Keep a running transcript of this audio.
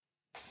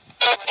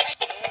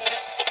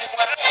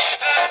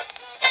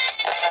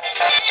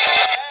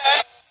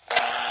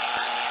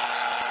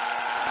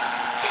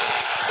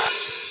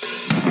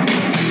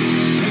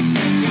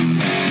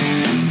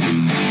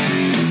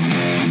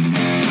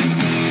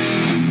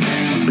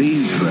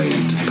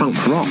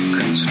punk rock,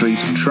 street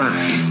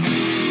trash,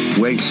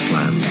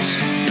 wastelands.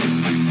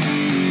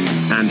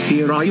 And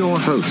here are your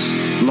hosts,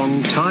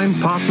 long-time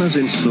partners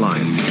in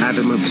slime,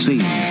 Adam Obscene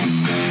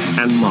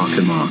and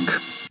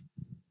Mark.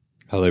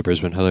 Hello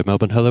Brisbane, hello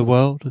Melbourne, hello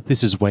world.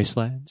 This is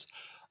Wastelands.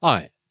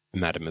 I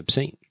am Adam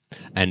Obscene.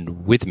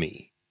 And with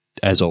me,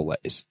 as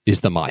always,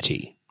 is the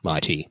mighty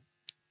Mark and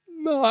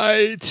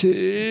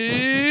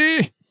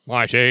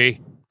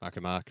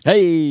Mark.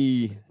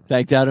 Hey,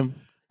 thanks, Adam.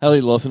 Hello,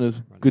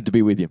 listeners. Good to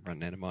be with you.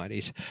 Running out of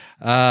mighties.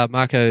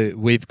 Marco,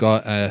 we've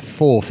got a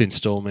fourth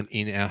instalment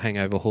in our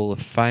Hangover Hall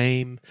of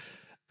Fame.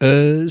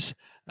 This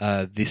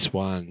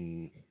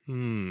one. Oh,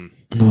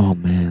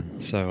 man.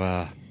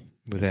 So,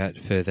 without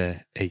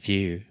further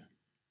ado.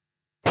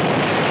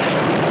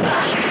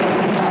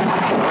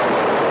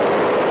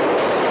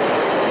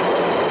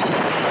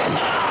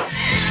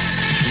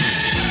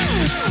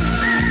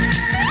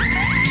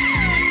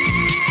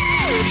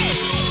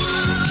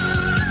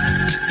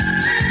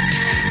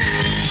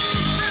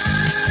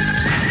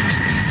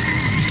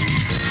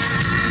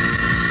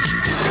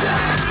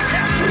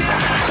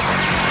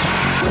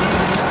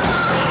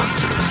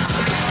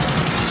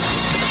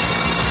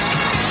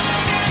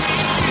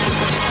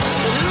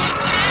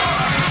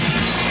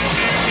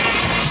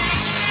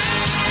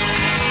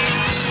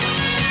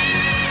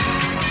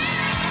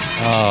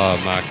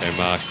 Oh,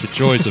 Mark, the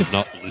joys of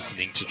not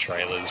listening to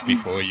trailers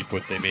before you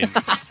put them in.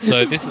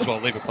 So this is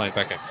what leave it playing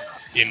back.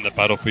 In the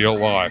battle for your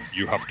life,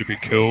 you have to be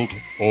killed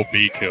or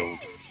be killed.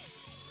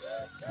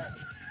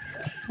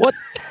 What?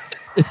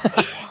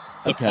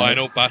 The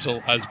final battle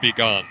has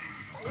begun.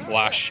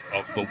 Clash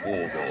of the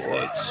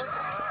Warlords.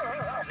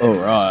 All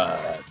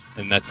right.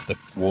 And that's the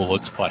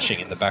Warlords clashing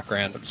in the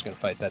background. I'm just going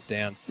to fade that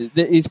down.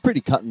 It's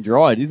pretty cut and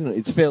dried, isn't it?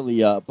 It's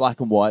fairly black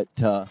and white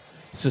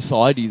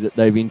society that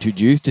they've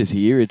introduced us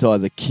here. It's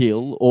either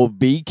kill or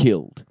be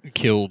killed.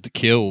 Killed.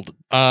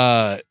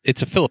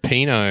 It's a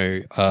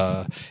Filipino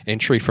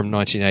entry from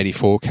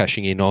 1984,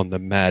 cashing in on the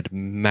Mad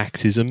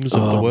Maxisms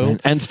of the world. Man.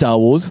 And Star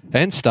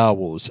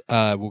Wars.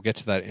 We'll get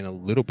to that in a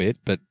little bit,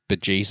 but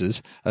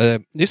Jesus.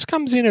 This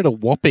comes in at a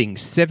whopping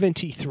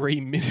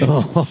 73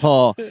 minutes.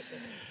 Oh.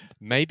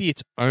 Maybe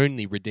its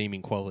only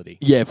redeeming quality.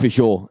 Yeah, for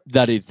sure.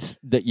 That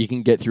you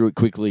can get through it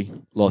quickly,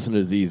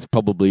 listeners, is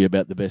probably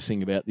about the best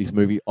thing about this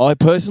movie. I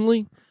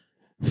personally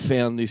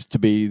found this to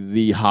be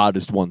the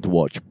hardest one to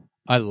watch.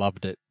 I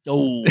loved it.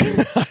 Oh,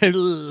 I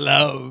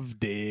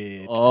loved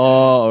it. Oh,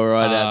 all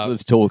right,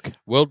 let's talk.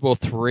 World War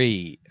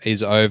III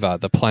is over.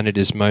 The planet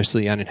is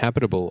mostly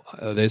uninhabitable.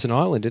 There's an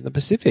island in the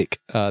Pacific.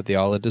 The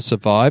islanders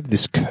survive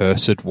this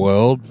cursed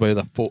world where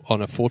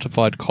on a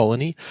fortified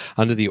colony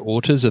under the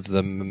orders of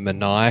the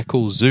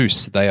maniacal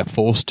Zeus. They are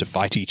forced to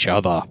fight each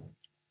other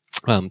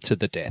to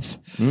the death.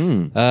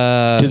 To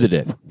the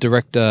death.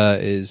 Director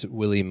is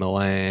Willie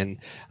Milan.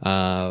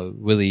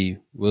 Willie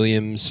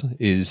Williams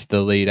is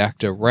the lead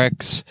actor,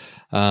 Rex.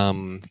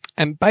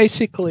 And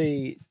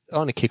basically, I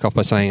want to kick off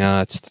by saying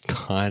it's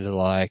kind of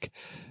like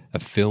a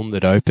film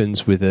that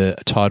opens with a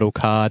title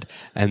card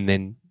and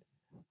then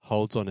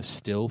holds on a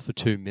still for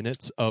 2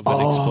 minutes of an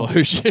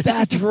explosion.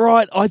 That's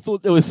right. I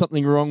thought there was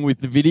something wrong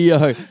with the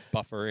video.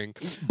 Buffering.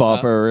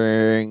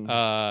 Buffering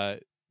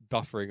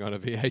on a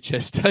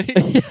VHS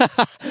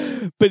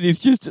tape. But it's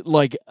just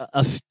like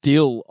a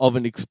still of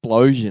an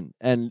explosion,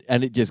 and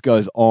it just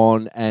goes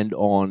on and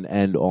on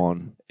and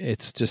on.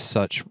 It's just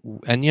such...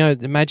 And,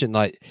 imagine,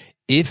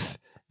 if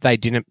they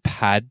didn't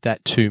pad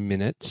that 2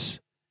 minutes...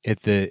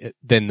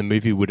 then the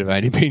movie would have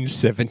only been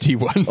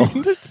 71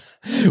 minutes.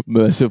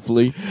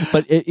 Mercifully.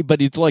 But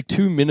it's like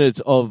 2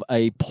 minutes of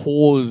a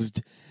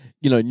paused,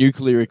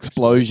 nuclear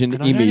explosion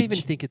and image. I don't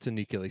even think it's a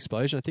nuclear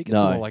explosion. I think it's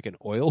more like an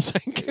oil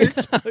tanker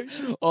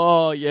explosion.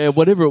 Oh, yeah,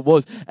 whatever it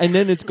was. And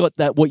then it's got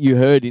that, what you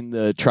heard in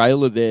the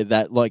trailer there,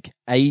 that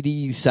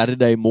 80s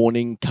Saturday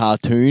morning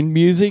cartoon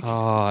music.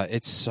 Oh,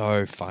 it's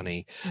so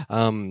funny.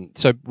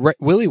 So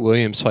Willie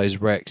Williams plays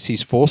Rex.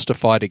 He's forced to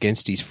fight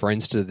against his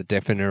friends to the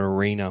death in an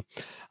arena.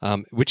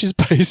 Which is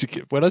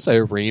basically, when I say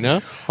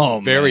arena,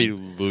 very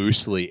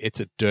loosely,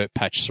 it's a dirt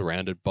patch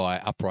surrounded by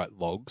upright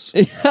logs.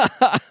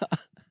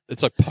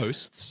 It's like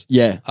posts.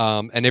 Yeah.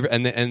 And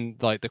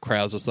the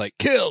crowd's just like,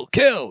 kill,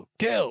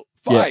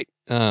 fight.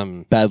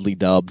 Yeah. Badly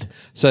dubbed.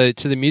 So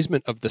to the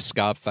amusement of the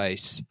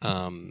Scarface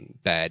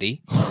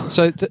baddie.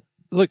 So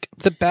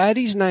the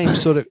baddie's name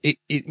sort of,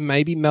 it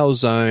may be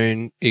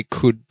Malzone, it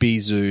could be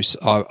Zeus.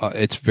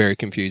 It's very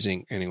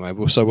confusing anyway.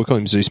 So we'll call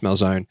him Zeus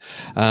Malzone.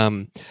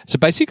 So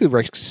basically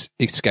Rex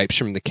escapes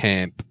from the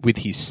camp with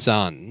his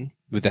son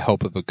with the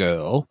help of a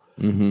girl,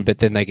 but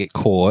then they get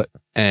caught,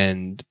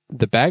 and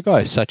the bad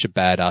guy is such a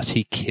badass,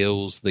 he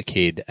kills the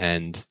kid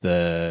and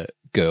the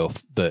girl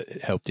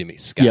that helped him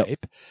escape.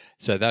 Yep.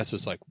 So that's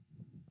just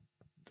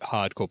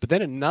hardcore. But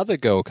then another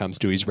girl comes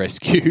to his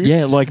rescue.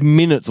 Yeah,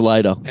 minutes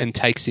later. And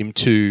takes him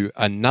to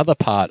another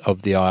part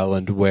of the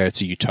island where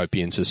it's a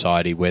utopian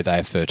society where they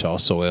have fertile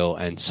soil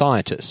and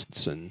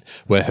scientists, and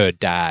where her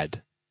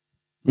dad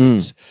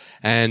is.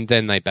 And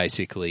then they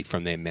basically,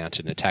 from their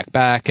mountain, attack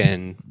back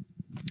and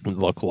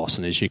like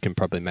Lawson, you can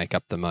probably make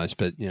up the most,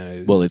 but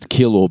Well, it's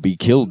kill or be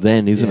killed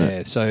then, isn't it?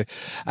 Yeah. So,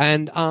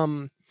 and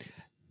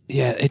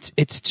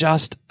it's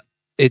just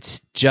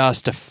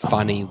a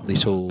funny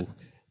little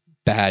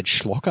bad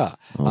schlocker.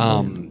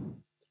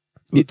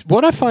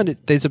 What I find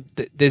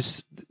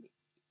there's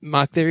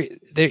Mark, there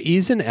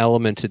is an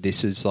element to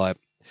this is like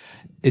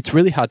it's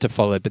really hard to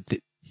follow, but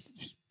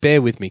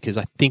bear with me because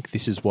I think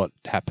this is what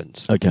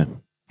happens. Okay.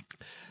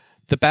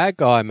 The bad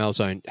guy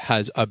Malzone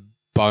has a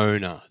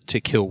boner to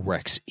kill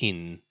Rex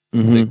in,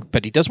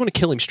 but he doesn't want to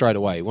kill him straight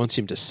away. He wants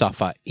him to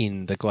suffer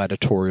in the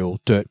gladiatorial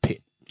dirt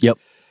pit. Yep.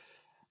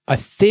 I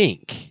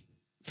think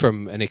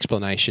from an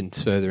explanation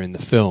further in the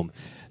film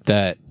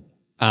that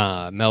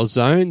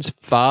Malzone's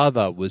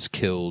father was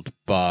killed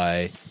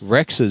by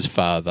Rex's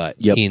father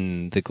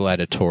in the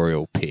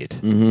gladiatorial pit.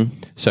 Mm-hmm.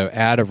 So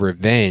out of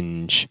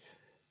revenge,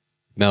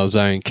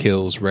 Malzone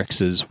kills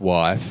Rex's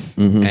wife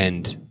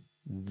and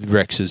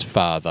Rex's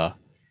father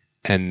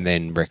and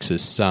then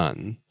Rex's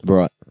son.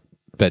 Right.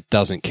 But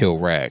doesn't kill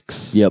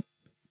Rex. Yep.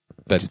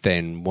 But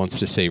then wants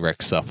to see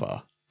Rex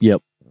suffer.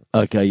 Yep.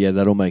 Okay, yeah,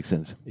 that all makes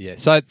sense. Yeah,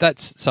 so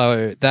that's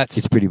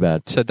it's pretty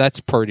bad. So that's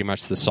pretty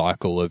much the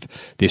cycle of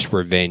this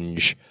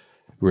revenge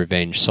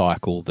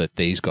cycle that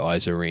these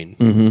guys are in.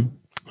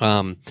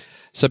 Mm-hmm.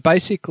 So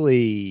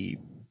basically,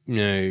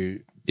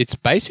 it's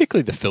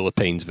basically the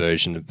Philippines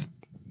version of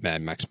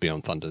Mad Max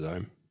Beyond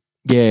Thunderdome.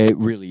 Yeah, it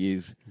really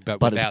is. But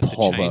it's without the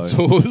Povo.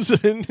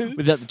 chainsaws.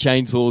 Without the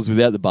chainsaws,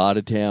 without the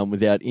Bartertown,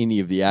 without any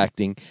of the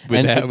acting.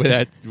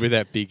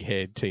 Without big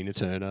head Tina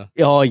Turner.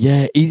 Oh,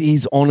 yeah. It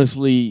is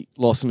honestly,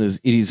 Lawsoners,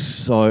 it is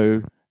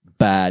so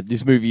bad.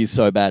 This movie is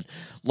so bad.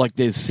 Like,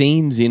 there's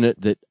scenes in it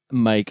that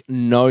make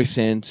no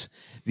sense.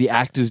 The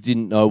actors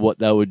didn't know what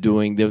they were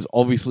doing. There was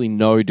obviously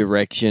no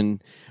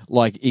direction.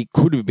 Like, it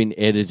could have been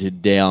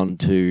edited down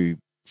to,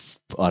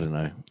 I don't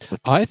know,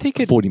 I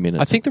think 40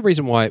 minutes. I think the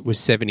reason why it was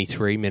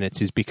 73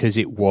 minutes is because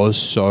it was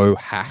so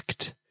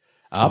hacked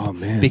up. Oh,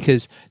 man.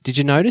 Because did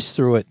you notice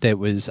through it there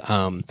was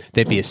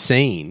there'd be a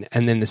scene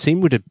and then the scene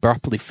would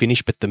abruptly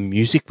finish, but the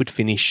music would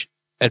finish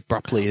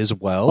abruptly as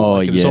well. Oh,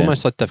 it was yeah.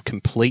 almost like the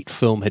complete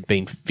film had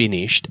been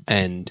finished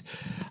and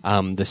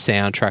the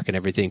soundtrack and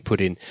everything put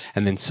in,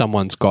 and then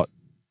someone's got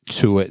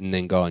to it and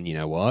then gone, you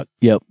know what?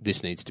 Yep.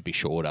 This needs to be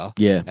shorter.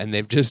 Yeah. And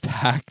they've just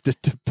hacked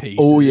it to pieces.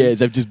 Oh, yeah.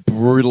 They've just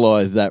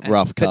brutalized that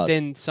rough cut. But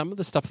then some of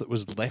the stuff that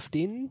was left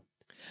in,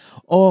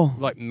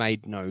 like,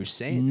 made no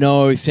sense.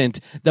 No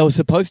sense. They were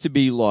supposed to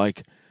be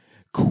like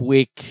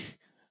quick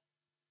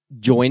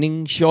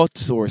joining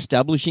shots or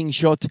establishing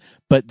shots,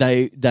 but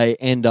they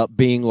end up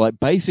being like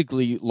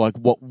basically like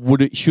what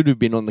should have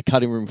been on the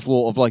cutting room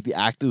floor of like the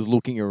actors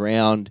looking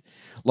around,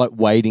 like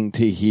waiting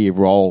to hear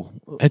roll.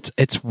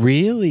 It's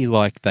really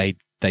like they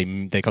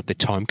got their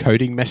time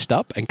coding messed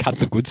up and cut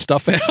the good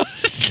stuff out.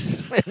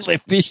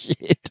 Left this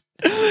shit.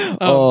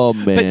 Oh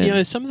man!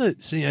 But some of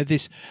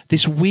the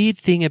this weird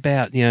thing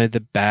about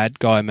the bad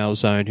guy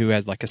Malzone who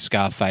had like a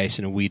Scarface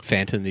and a weird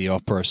Phantom of the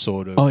Opera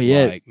sort of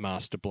like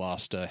Master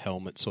Blaster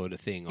helmet sort of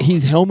thing.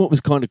 His helmet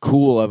was kind of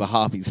cool over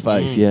half his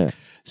face. Yeah.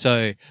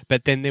 So,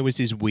 but then there was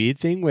this weird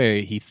thing where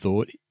he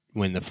thought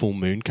when the full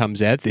moon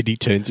comes out that he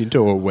turns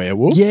into a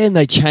werewolf. Yeah, and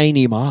they chain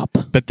him up.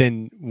 But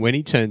then when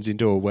he turns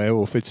into a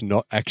werewolf, it's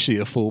not actually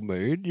a full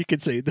moon. You can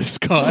see the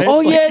sky.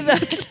 Oh, yeah.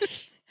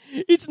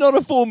 It's not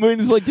a full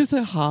moon. It's like just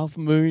a half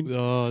moon.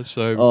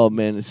 Oh,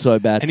 man, it's so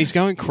bad. And he's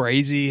going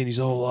crazy and he's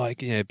all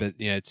like,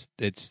 it's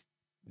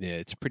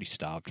a pretty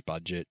starved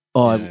budget.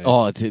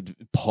 It's a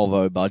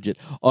Povo budget.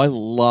 I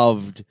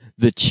loved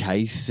the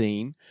chase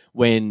scene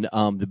when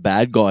the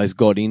bad guys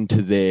got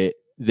into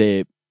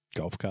their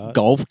golf cart.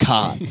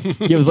 Yeah,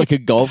 it was like a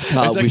golf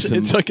cart with some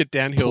it's like a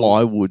downhill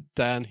plywood.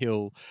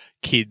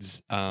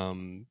 Kids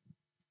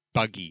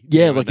buggy.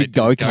 Yeah, like a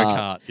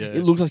go-kart. Yeah.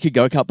 It looks like a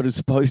go-kart, but it's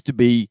supposed to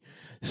be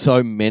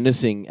so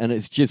menacing, and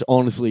it's just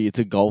honestly, it's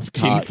a golf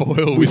cart.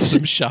 Tinfoil with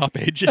some sharp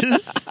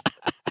edges.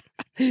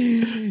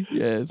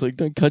 Yeah, it's like,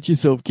 don't cut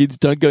yourself, kids.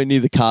 Don't go near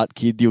the cart,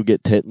 kid. You'll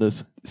get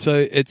tetanus.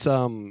 So it's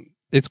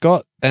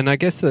got, and I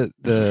guess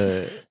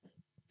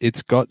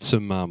it's got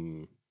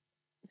some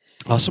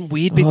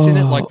weird bits in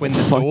it, like when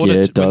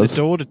the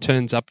daughter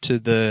turns up to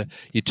the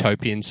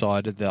utopian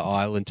side of the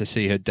island to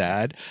see her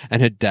dad,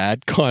 and her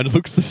dad kind of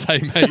looks the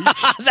same age.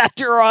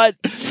 That's right.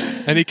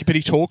 And he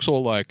talks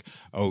all like,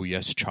 "Oh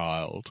yes,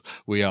 child,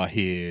 we are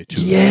here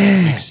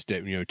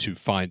to to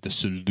find the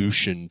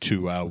solution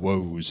to our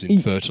woes in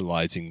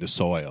fertilizing the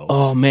soil."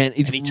 Oh man,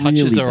 and he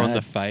touches her on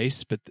the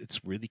face, but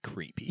it's really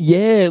creepy.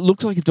 Yeah, it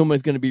looks like it's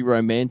almost going to be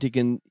romantic,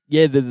 and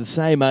they're the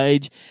same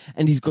age,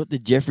 and he's got the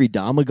Jeffrey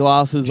Dahmer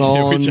glasses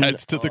on, which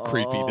adds to the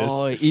creepiness.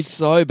 Oh, it's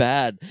so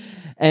bad.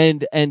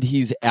 and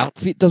his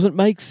outfit doesn't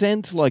make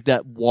sense, like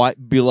that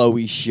white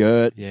billowy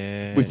shirt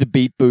Yeah. with the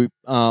Beat Boop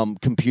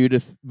computer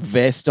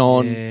vest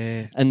on,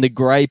 Yeah. and the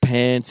grey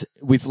pants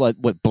with like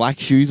black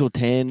shoes or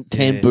tan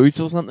Yeah. boots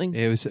or something.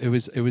 It was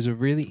a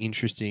really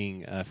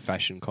interesting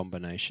fashion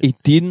combination. It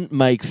didn't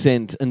make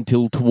sense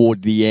until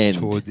toward the end.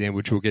 Towards the end,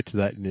 which we'll get to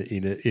that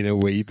in a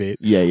wee bit.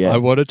 Yeah. I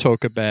want to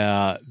talk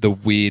about the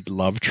weird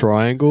love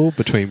triangle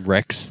between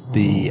Rex,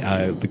 the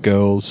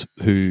girls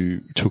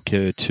who took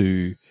him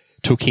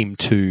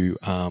to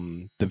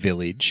the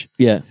village,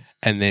 Yeah.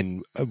 and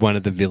then one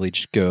of the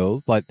village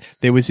girls. Like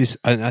there was this,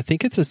 and I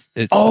think it's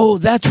Oh,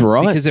 that's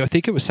right. because I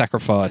think it was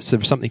sacrificed. There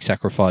was something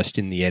sacrificed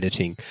in the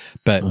editing,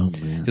 but Oh,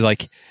 man.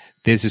 like.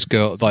 There's this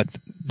girl, like,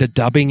 the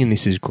dubbing in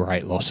this is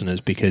great,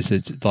 Lawsoners, because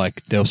it's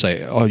like, they'll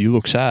say, oh, you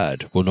look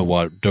sad. Well,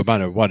 no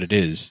matter what it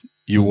is,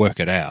 you work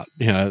it out,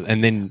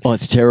 and then, Oh,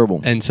 it's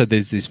terrible. and so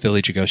there's this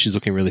villager girl, she's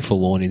looking really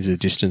forlorn into the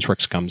distance,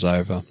 Rex comes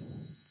over,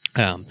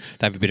 they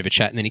have a bit of a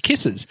chat, and then he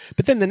kisses,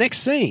 but then the next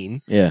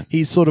scene, Yeah.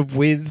 he's sort of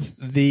with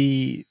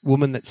the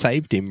woman that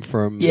saved him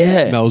from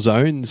Yeah.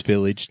 Malzone's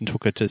village and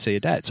took her to see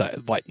her dad,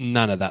 so, like,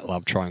 none of that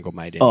love triangle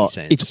made any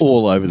sense. It's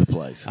all over the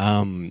place.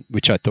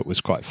 Which I thought was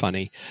quite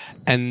funny.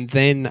 And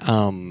then,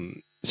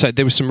 so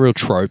there was some real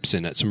tropes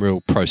in it, some real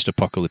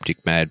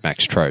post-apocalyptic Mad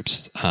Max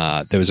tropes.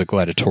 There was a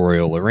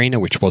gladiatorial arena,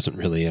 which wasn't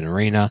really an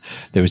arena.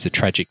 There was the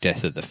tragic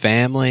death of the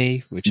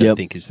family, which I Yep.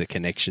 think is the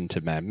connection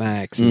to Mad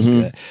Max.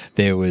 Mhm.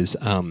 There was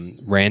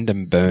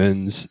random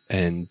burns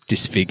and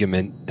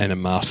disfigurement and a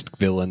masked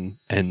villain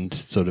and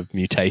sort of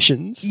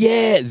mutations.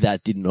 Yeah,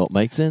 that did not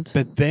make sense.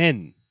 But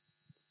then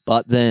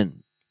But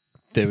then,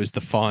 there was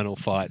the final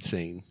fight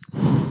scene.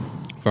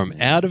 From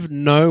out of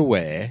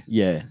nowhere,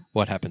 yeah,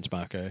 what happens,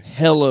 Marco?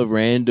 hella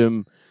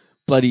random.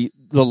 The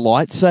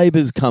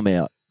lightsabers come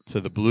out. So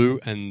the blue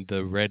and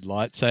the red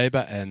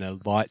lightsaber and a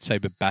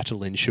lightsaber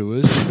battle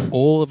ensures.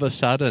 All of a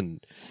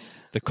sudden,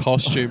 the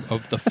costume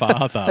of the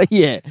father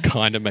Yeah,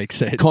 kind of makes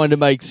sense. kind of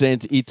makes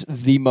sense. It's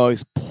the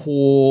most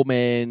poor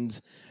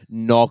man's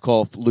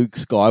knockoff Luke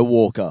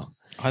Skywalker.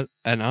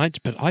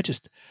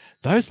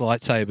 Those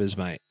lightsabers,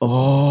 mate.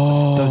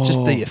 Oh,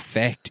 Just the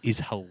effect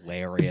is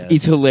hilarious.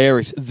 It's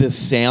hilarious. The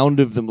sound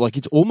of them, like,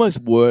 it's almost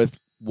worth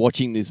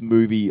watching this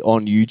movie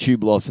on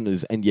YouTube,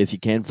 listeners. And yes, you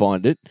can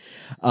find it.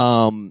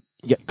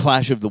 Yeah,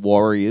 Clash of the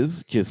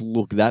Warriors. Just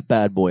look that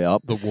bad boy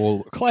up.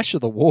 Clash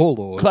of the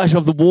Warlords. Clash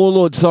of the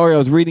Warlords. Sorry, I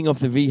was reading off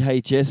the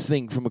VHS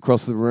thing from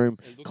across the room.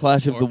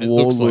 Clash of the it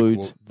looks like Warlords.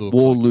 looks like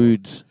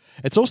Warlords.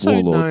 It's also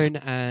Warlords. known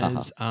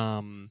as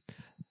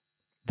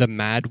the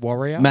Mad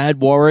Warrior. Mad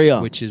Warrior.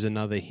 Which is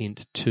another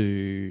hint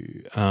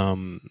to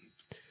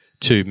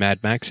Mad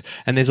Max.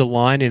 And there's a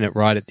line in it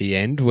right at the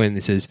end when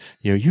it says,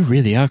 you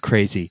really are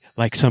crazy,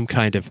 like some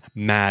kind of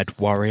mad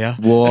warrior.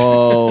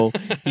 Whoa.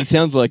 He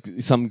sounds like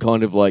some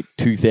kind of like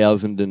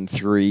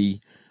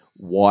 2003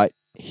 white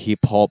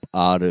hip hop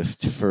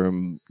artist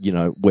from,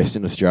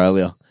 Western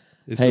Australia.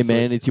 It's Hey just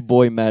man, like it's your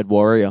boy Mad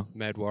Warrior.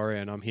 Mad Warrior,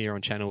 and I'm here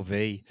on Channel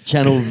V.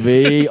 Channel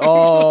V.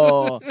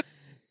 Oh.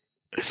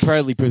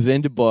 Proudly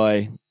presented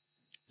by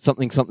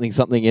something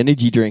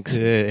energy drinks.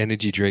 Yeah,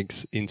 energy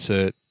drinks,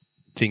 insert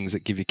things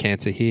that give you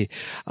cancer here.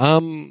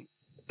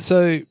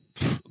 So,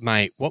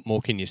 mate, what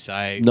more can you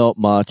say? Not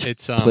much.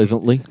 It's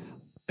pleasantly.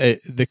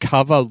 The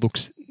cover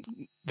looks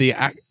the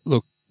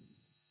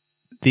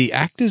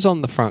actors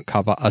on the front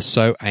cover are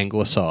so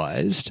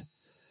anglicized.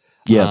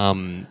 Yeah.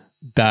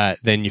 That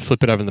then you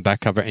flip it over in the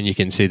back cover and you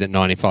can see that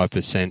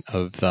 95%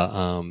 of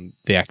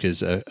the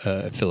actors are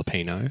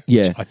Filipino.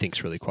 Yeah. Which I think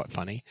is really quite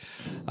funny.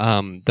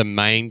 The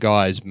main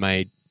guy's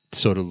made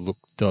sort of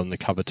looked on the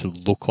cover to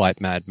look like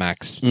Mad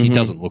Max. He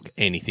doesn't look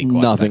anything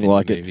like Nothing that in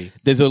like the it. movie.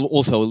 There's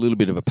also a little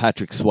bit of a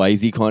Patrick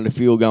Swayze kind of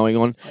feel going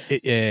on.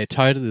 It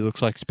totally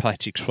looks like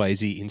Patrick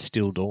Swayze in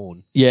Still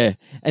Dawn. Yeah,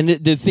 and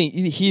the thing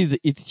here's,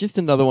 it's just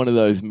another one of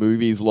those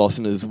movies,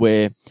 listeners,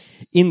 where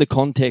in the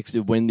context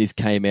of when this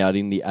came out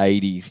in the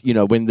 80s,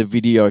 when the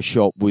video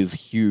shop was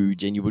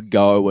huge and you would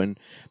go and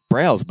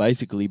browse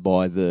basically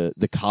by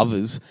the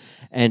covers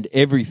and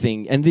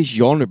everything, and this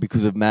genre,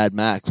 because of Mad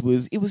Max,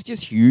 was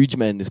just huge,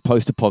 man. This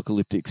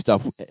post-apocalyptic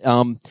stuff.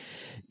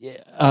 You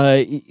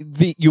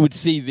would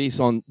see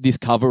this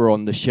cover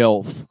on the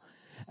shelf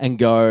and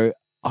go,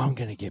 I'm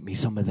going to get me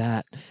some of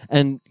that.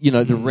 And,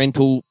 the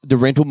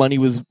rental money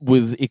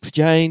was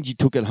exchanged. You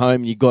took it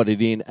home, you got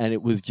it in, and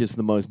it was just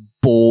the most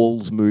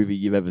balls movie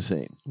you've ever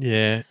seen.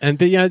 Yeah.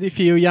 But, if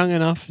you're young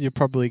enough, you'll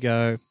probably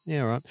go, yeah,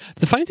 right.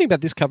 The funny thing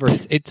about this cover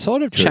is it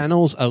sort of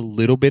channels a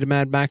little bit of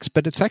Mad Max,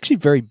 but it's actually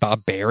very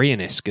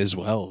barbarian-esque as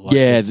well. Like,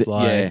 Yeah,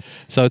 yeah.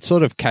 So it's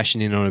sort of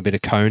cashing in on a bit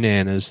of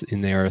Conan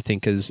in there, I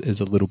think, as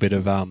a little bit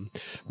of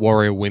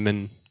warrior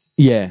women.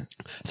 Yeah.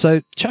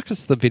 So chuck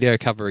us the video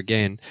cover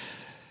again.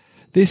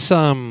 This,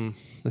 I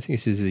think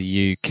this is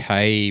a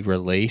UK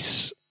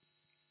release.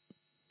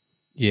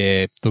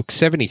 Yeah, look,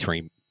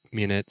 73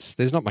 minutes.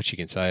 There's not much you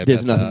can say about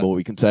There's nothing that. more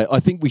we can say. I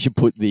think we should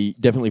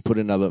definitely put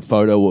another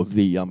photo of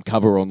the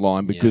cover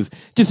online, because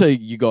just so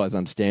you guys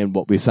understand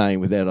what we're saying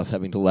without us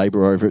having to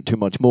labour over it too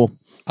much more.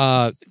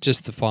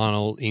 Just the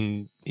final,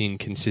 in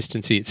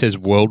inconsistency. It says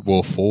World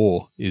War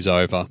IV is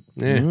over.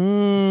 Yeah.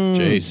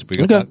 Jeez,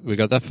 we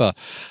got that far.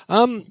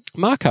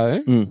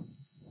 Marco,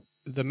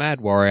 The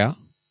Mad Warrior,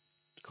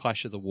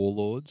 Clash of the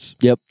Warlords.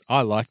 Yep.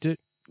 I liked it.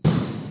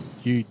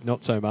 You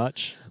not so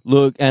much.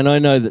 Look, and I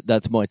know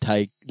that's my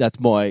take. That's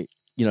my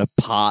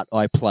part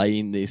I play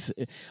in this.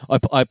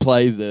 I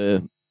play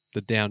the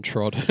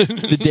downtrodden,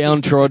 the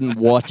downtrodden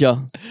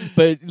watcher.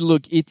 But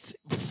look, it's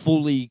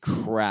fully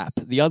crap.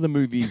 The other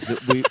movies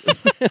that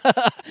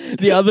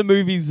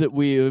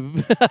we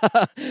have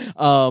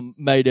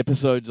made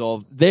episodes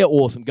of, they're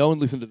awesome. Go and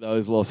listen to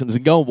those lessons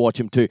and go and watch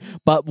them too.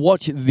 But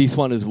watch this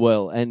one as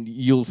well, and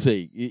you'll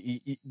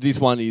see this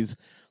one is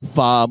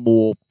far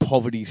more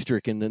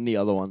poverty-stricken than the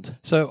other ones.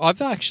 So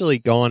I've actually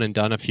gone and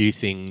done a few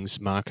things,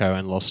 Marco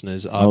and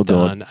listeners. I've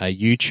done a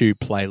YouTube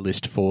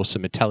playlist for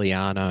some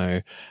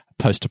Italiano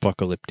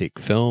post-apocalyptic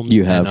films.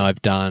 You have. And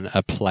I've done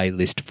a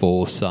playlist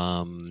for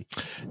some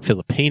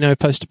Filipino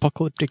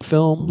post-apocalyptic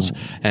films,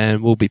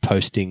 and we'll be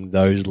posting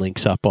those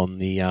links up on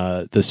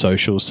the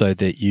socials so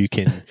that you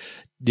can...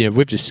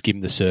 we've just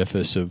skimmed the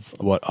surface of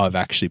what I've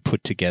actually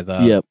put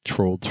together,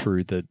 trawled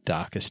through the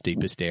darkest,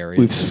 deepest areas.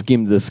 We've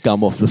skimmed the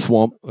scum off the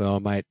swamp. Well,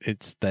 mate,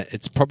 it's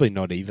probably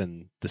not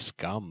even the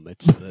scum.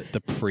 It's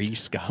the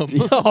pre-scum.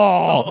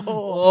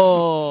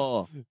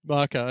 Oh,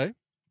 Marco.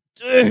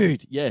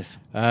 dude, yes.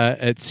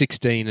 At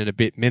 16 and a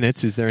bit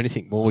minutes, is there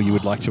anything more you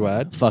would like to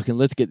add? Fucking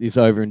let's get this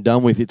over and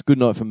done with. It's good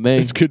night from me.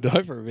 It's good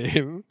night from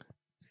him.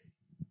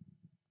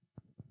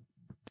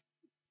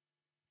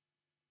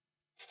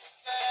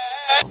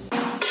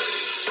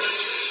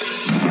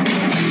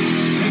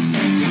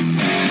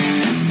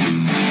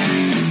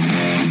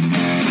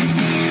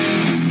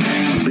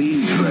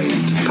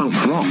 B-grade,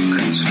 punk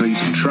rock, street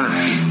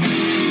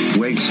trash,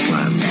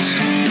 wastelands.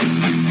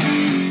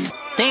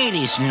 There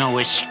is no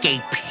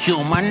escape,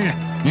 human.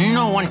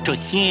 No one to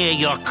hear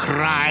your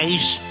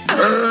cries.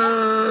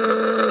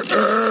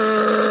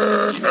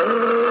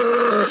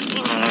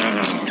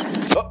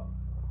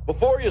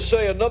 Before you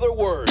say another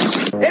word.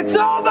 It's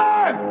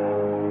over!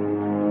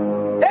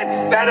 It's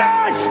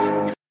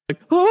finished!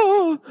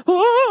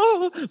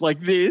 Like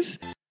this.